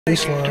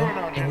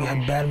baseline, and we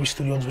had Battery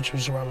Studios, which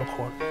was around the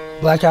corner.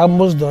 Black Album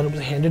was done, it was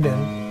handed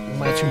in.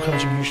 My 2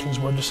 contributions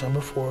were December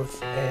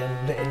 4th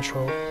and the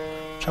intro,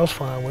 which I was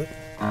fine with.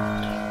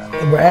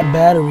 And we're at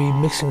Battery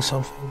mixing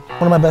something.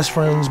 One of my best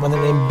friends by the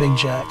name Big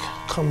Jack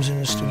comes in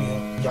the studio.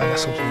 Yo, I got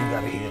something you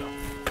gotta hear.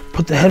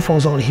 Put the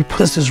headphones on, he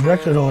puts this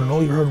record on, and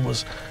all you heard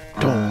was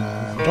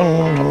dun,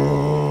 dun,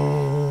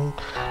 dun,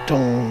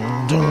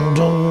 dun, dun,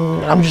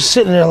 dun. I'm just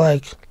sitting there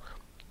like,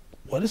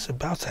 what is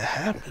about to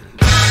happen?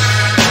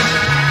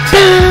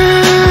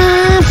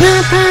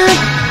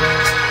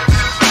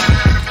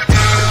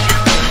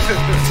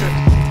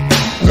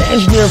 The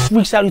engineer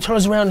freaks out, he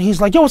turns around and he's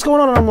like, yo, what's going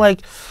on? And I'm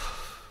like,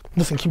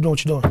 listen, keep doing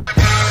what you're doing.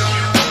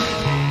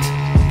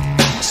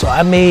 So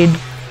I made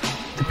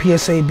the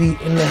PSA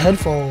beat in the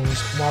headphones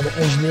while the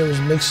engineer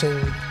was mixing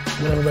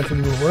whatever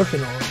record we were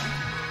working on.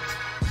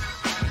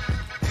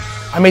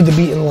 I made the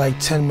beat in like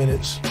 10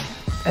 minutes.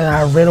 And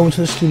I ran over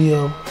to the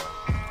studio,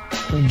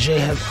 and Jay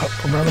had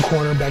around the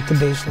corner back to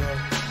baseline,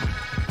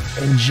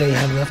 and Jay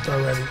had left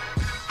already.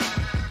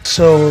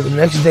 So the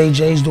next day,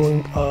 Jay's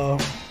doing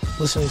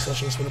listening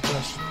sessions for the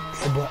press,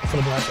 for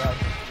the Black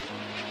Album.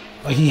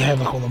 Like he had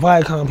like all the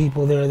Viacom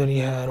people there, then he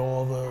had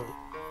all the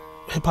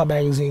hip hop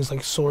magazines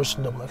like Source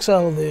and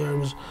XXL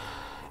there.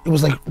 It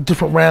was like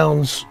different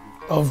rounds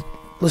of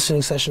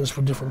listening sessions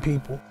for different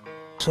people.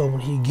 So when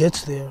he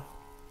gets there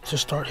to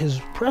start his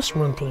press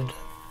run for the day,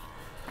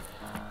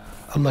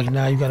 I'm like,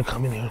 nah, you gotta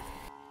come in here.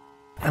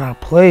 And I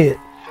play it,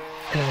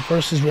 and at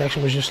first his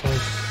reaction was just like,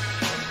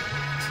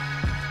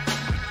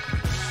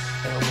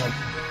 and I'm like,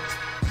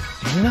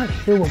 do you not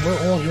hear what we're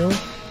all hearing?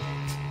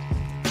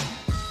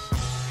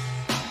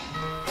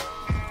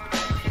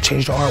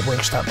 Changed the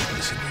artwork, stopped making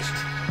the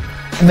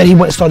CDs. And then he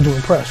went and started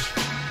doing press.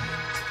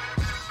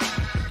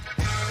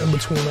 In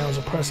between rounds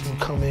of press, he would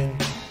come in,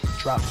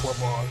 drop 4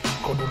 bars,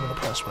 go do another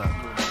press round.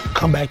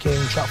 Come back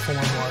in, drop 4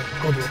 more bars,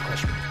 go do a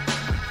press round.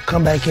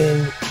 Come back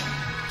in,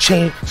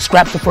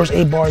 scrap the first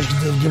 8 bars,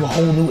 give a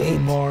whole new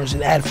 8 bars,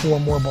 and add 4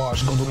 more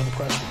bars, and go do another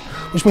press round.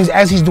 Which means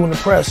as he's doing the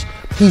press,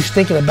 he's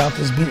thinking about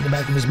this beat in the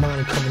back of his mind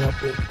and coming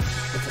up with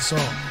the song.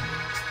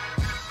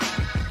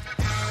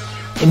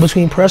 In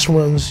between press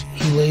runs,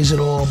 he lays it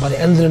all. By the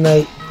end of the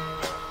night,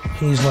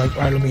 he's like,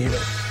 all right, let me hear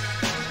it.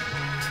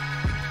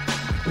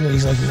 And then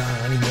he's like,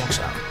 nah, and he walks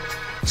out.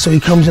 So he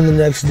comes in the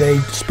next day,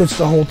 spits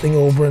the whole thing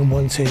over in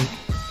 1 take,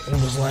 and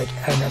it was like,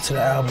 add that to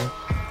the album,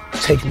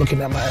 looking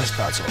at my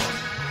S-Dots on.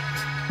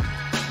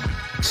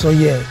 So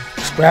yeah,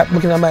 scrap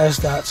looking at my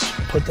S-Dots,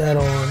 put that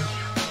on,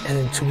 and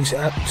then 2 or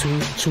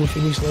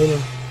 3 weeks later,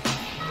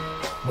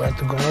 we're at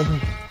the Garden,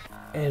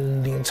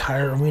 and the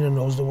entire arena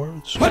knows the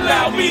words.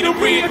 Allow me to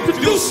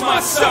reintroduce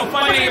myself.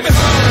 My name is H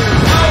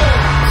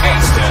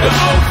to the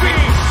OV.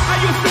 I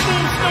used to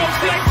move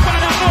snowflakes by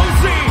the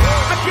OZ.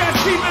 I guess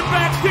even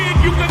back then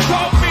you could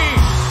call me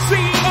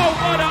CEO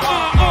of the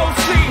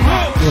ROC.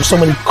 There were so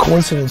many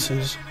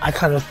coincidences. I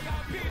kind of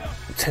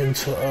tend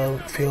to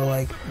feel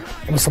like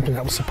it was something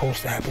that was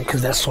supposed to happen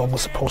because that song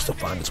was supposed to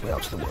find its way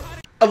out to the world.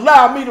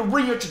 Allow me to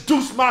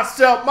reintroduce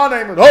myself. My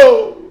name is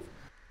Ho.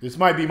 This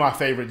might be my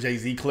favorite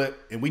Jay-Z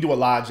clip, and we do a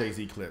lot of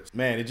Jay-Z clips.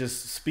 Man, it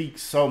just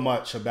speaks so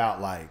much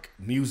about like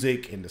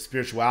music and the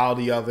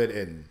spirituality of it,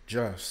 and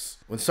just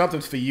when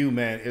something's for you,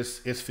 man,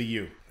 it's for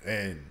you.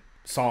 And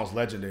the song's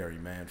legendary,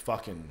 man.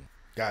 Fucking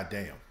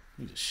goddamn.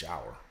 You just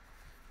shower.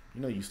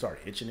 You know you start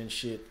hitching and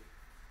shit.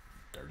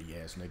 Dirty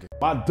ass nigga.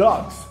 My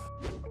ducks,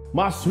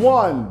 my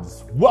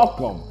swans,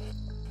 welcome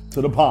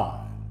to the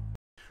pond.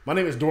 My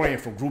name is Dorian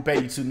from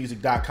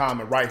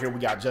Group82music.com, and right here we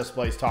got Just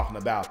Blaze talking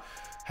about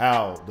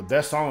how the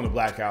best song on the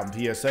Black Album,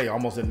 PSA,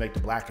 almost didn't make the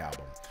Black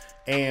Album.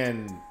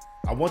 And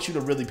I want you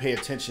to really pay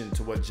attention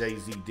to what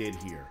Jay-Z did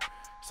here.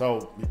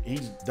 So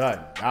he's done.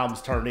 The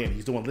album's turned in.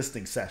 He's doing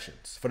listening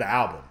sessions for the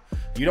album.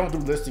 You don't do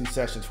listening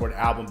sessions for the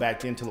album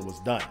back then until it was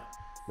done,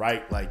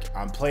 right? Like,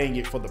 I'm playing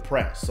it for the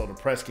press, so the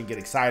press can get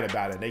excited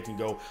about it. They can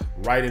go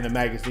write in the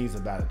magazines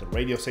about it. The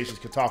radio stations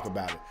can talk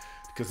about it.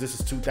 Because this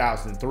is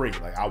 2003.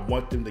 Like, I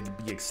want them to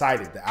be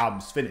excited. The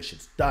album's finished.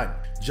 It's done.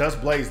 Just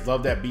Blaze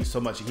loved that beat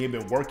so much. And he had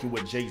been working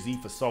with Jay-Z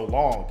for so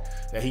long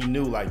that he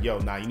knew, like, yo,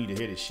 nah, you need to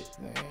hear this shit.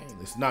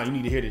 Nah, you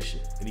need to hear this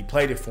shit. And he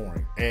played it for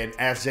him. And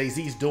as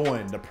Jay-Z's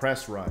doing the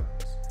press runs,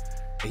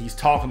 and he's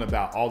talking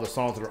about all the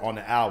songs that are on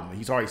the album, and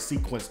he's already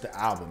sequenced the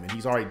album, and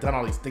he's already done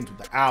all these things with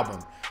the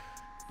album,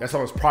 that's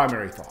on his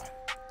primary thought.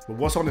 But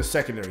what's on his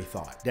secondary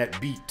thought? That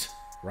beat,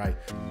 right?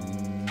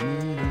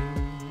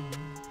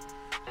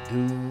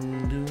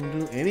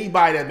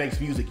 Anybody that makes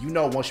music, you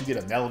know, once you get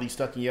a melody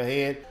stuck in your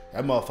head,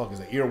 that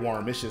motherfucker's an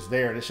earworm. It's just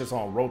there and it's just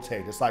on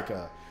rotate. It's like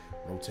a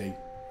rotate.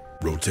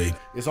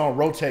 It's on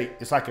rotate.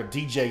 It's like a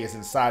DJ is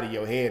inside of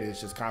your head. It's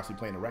just constantly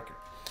playing the record.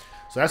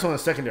 So that's one of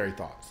the secondary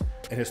thoughts.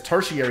 And his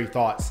tertiary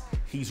thoughts,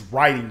 he's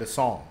writing the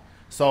song.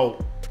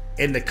 So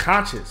in the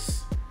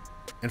conscious,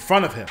 in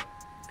front of him,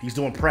 he's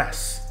doing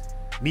press,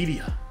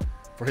 media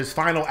for his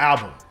final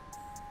album,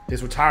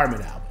 his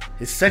retirement album.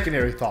 His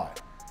secondary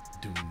thought,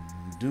 doom,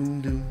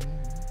 doom, doom.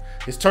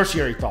 His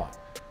tertiary thought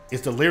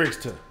is the lyrics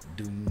to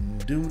doom,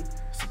 doom.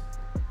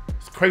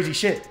 It's crazy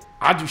shit.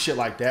 I do shit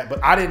like that,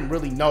 but I didn't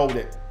really know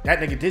that that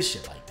nigga did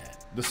shit like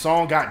that. The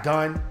song got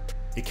done.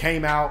 It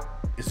came out.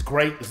 It's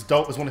great. It's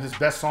dope. It's one of his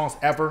best songs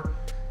ever.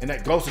 And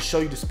that goes to show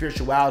you the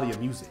spirituality of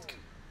music.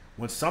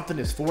 When something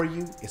is for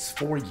you, it's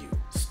for you.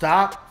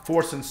 Stop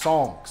forcing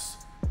songs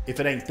if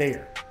it ain't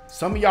there.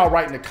 Some of y'all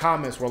write in the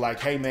comments were like,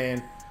 hey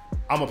man,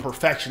 I'm a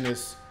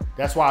perfectionist.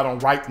 That's why I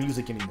don't write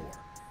music anymore.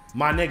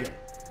 My nigga,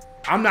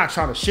 I'm not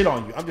trying to shit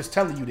on you. I'm just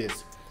telling you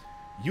this.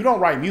 You don't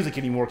write music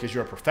anymore because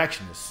you're a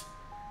perfectionist.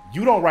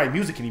 You don't write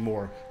music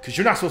anymore because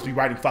you're not supposed to be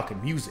writing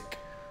fucking music.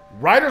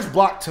 Writer's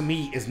block to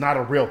me is not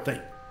a real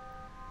thing.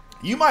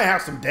 You might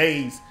have some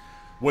days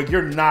where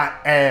you're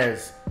not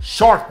as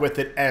sharp with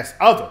it as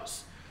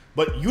others,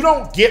 but you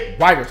don't get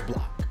writer's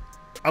block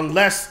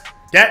unless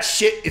that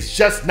shit is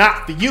just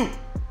not for you.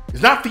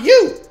 It's not for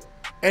you.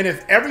 And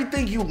if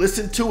everything you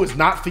listen to is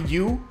not for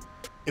you,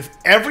 if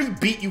every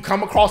beat you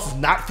come across is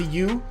not for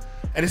you,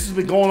 and this has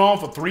been going on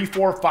for 3,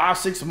 4, 5,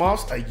 6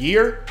 months, a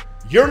year,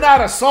 you're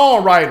not a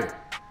songwriter.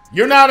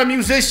 You're not a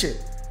musician.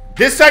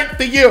 This ain't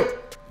for you.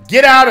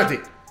 Get out of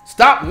it.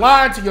 Stop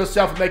lying to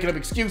yourself and making up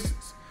excuses.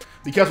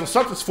 Because when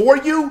something's for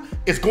you,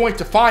 it's going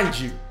to find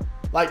you.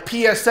 Like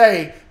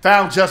PSA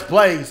found Just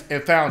Blaze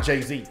and found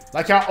Jay-Z.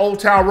 Like how Old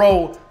Town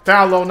Road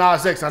found Lil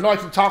Nas X. I know I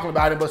keep talking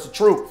about it, but it's the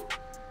truth.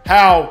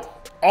 How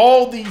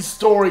all these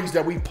stories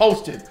that we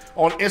posted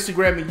on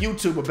Instagram and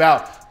YouTube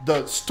about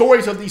the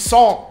stories of these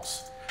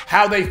songs,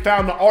 how they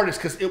found the artist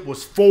because it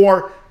was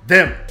for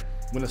them.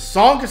 When a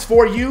song is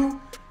for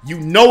you, you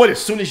know it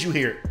as soon as you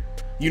hear it.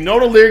 You know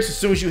the lyrics as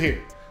soon as you hear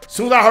it. As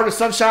soon as I heard the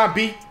Sunshine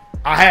beat,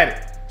 I had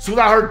it. As soon as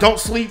I heard Don't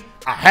Sleep,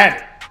 I had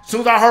it. As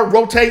soon as I heard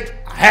Rotate,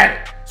 I had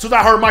it. As soon as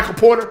I heard Michael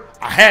Porter,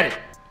 I had it.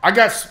 I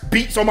got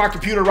beats on my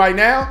computer right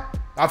now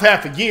I've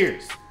had for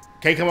years.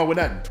 Can't come up with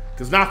nothing.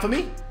 Because it's not for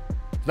me.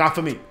 It's not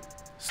for me.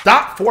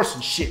 Stop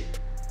forcing shit.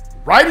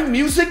 Writing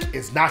music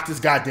is not this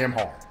goddamn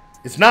hard.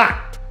 It's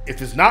not. If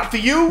it's not for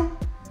you,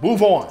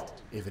 move on.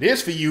 If it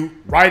is for you,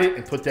 write it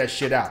and put that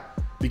shit out.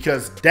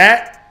 Because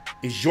that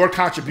is your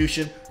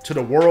contribution to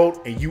the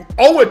world, and you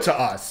owe it to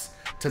us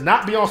to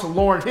not be on some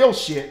Lauryn Hill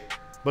shit,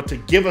 but to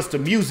give us the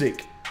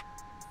music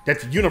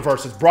that the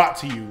universe has brought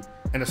to you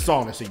and a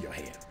song that's in your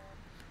hand.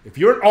 If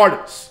you're an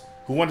artist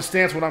who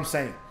understands what I'm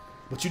saying,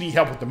 but you need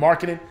help with the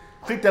marketing,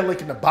 click that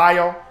link in the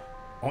bio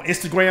on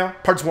Instagram,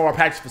 purchase one of our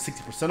packages for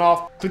 60%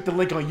 off. Click the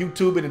link on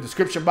YouTube in the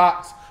description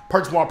box,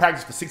 purchase one of our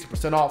packages for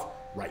 60% off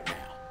right now.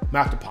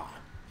 Mouth the Pond.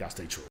 Y'all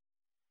stay true.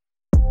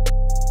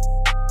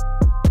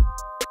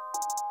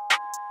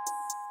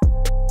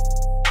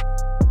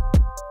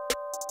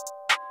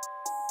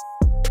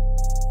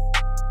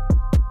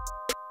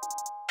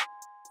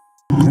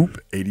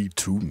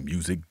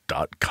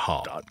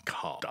 Group82music.com.